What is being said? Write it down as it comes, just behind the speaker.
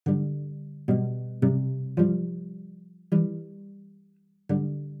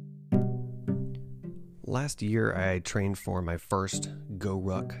last year I trained for my first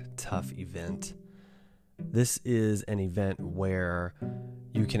GoRuck Tough event. This is an event where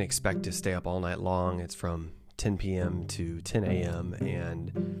you can expect to stay up all night long. It's from 10 p.m. to 10 a.m.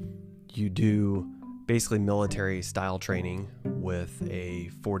 and you do basically military style training with a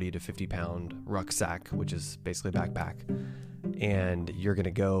 40 to 50 pound rucksack, which is basically a backpack. And you're going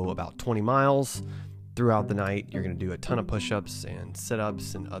to go about 20 miles throughout the night. You're going to do a ton of push-ups and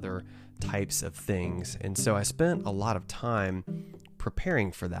sit-ups and other types of things. And so I spent a lot of time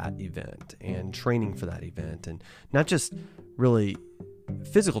preparing for that event and training for that event, and not just really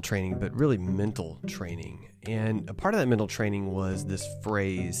physical training, but really mental training. And a part of that mental training was this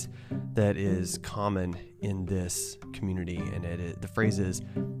phrase that is common in this community, and the phrase is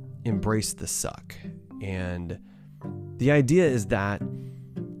embrace the suck. And the idea is that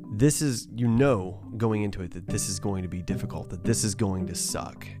this is, going into it, that this is going to be difficult, that this is going to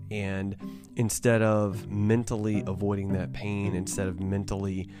suck. And instead of mentally avoiding that pain, instead of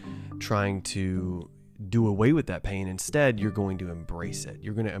mentally trying to do away with that pain, instead you're going to embrace it.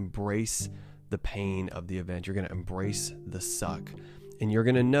 You're going to embrace the pain of the event. You're going to embrace the suck. And you're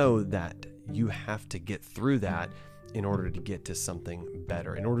going to know that you have to get through that in order to get to something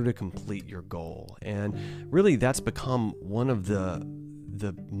better, in order to complete your goal. And really that's become one of the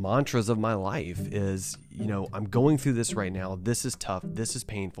mantras of my life is, I'm going through this right now. This is tough. This is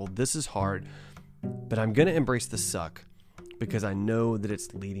painful. This is hard, but I'm going to embrace the suck because I know that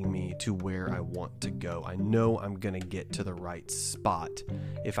it's leading me to where I want to go. I know I'm going to get to the right spot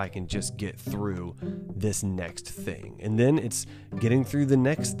if I can just get through this next thing. And then it's getting through the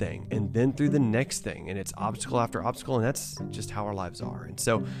next thing, and then through the next thing, and it's obstacle after obstacle, and that's just how our lives are. And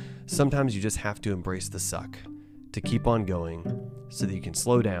so sometimes you just have to embrace the suck to keep on going so that you can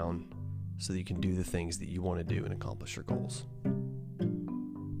slow down, so that you can do the things that you want to do and accomplish your goals.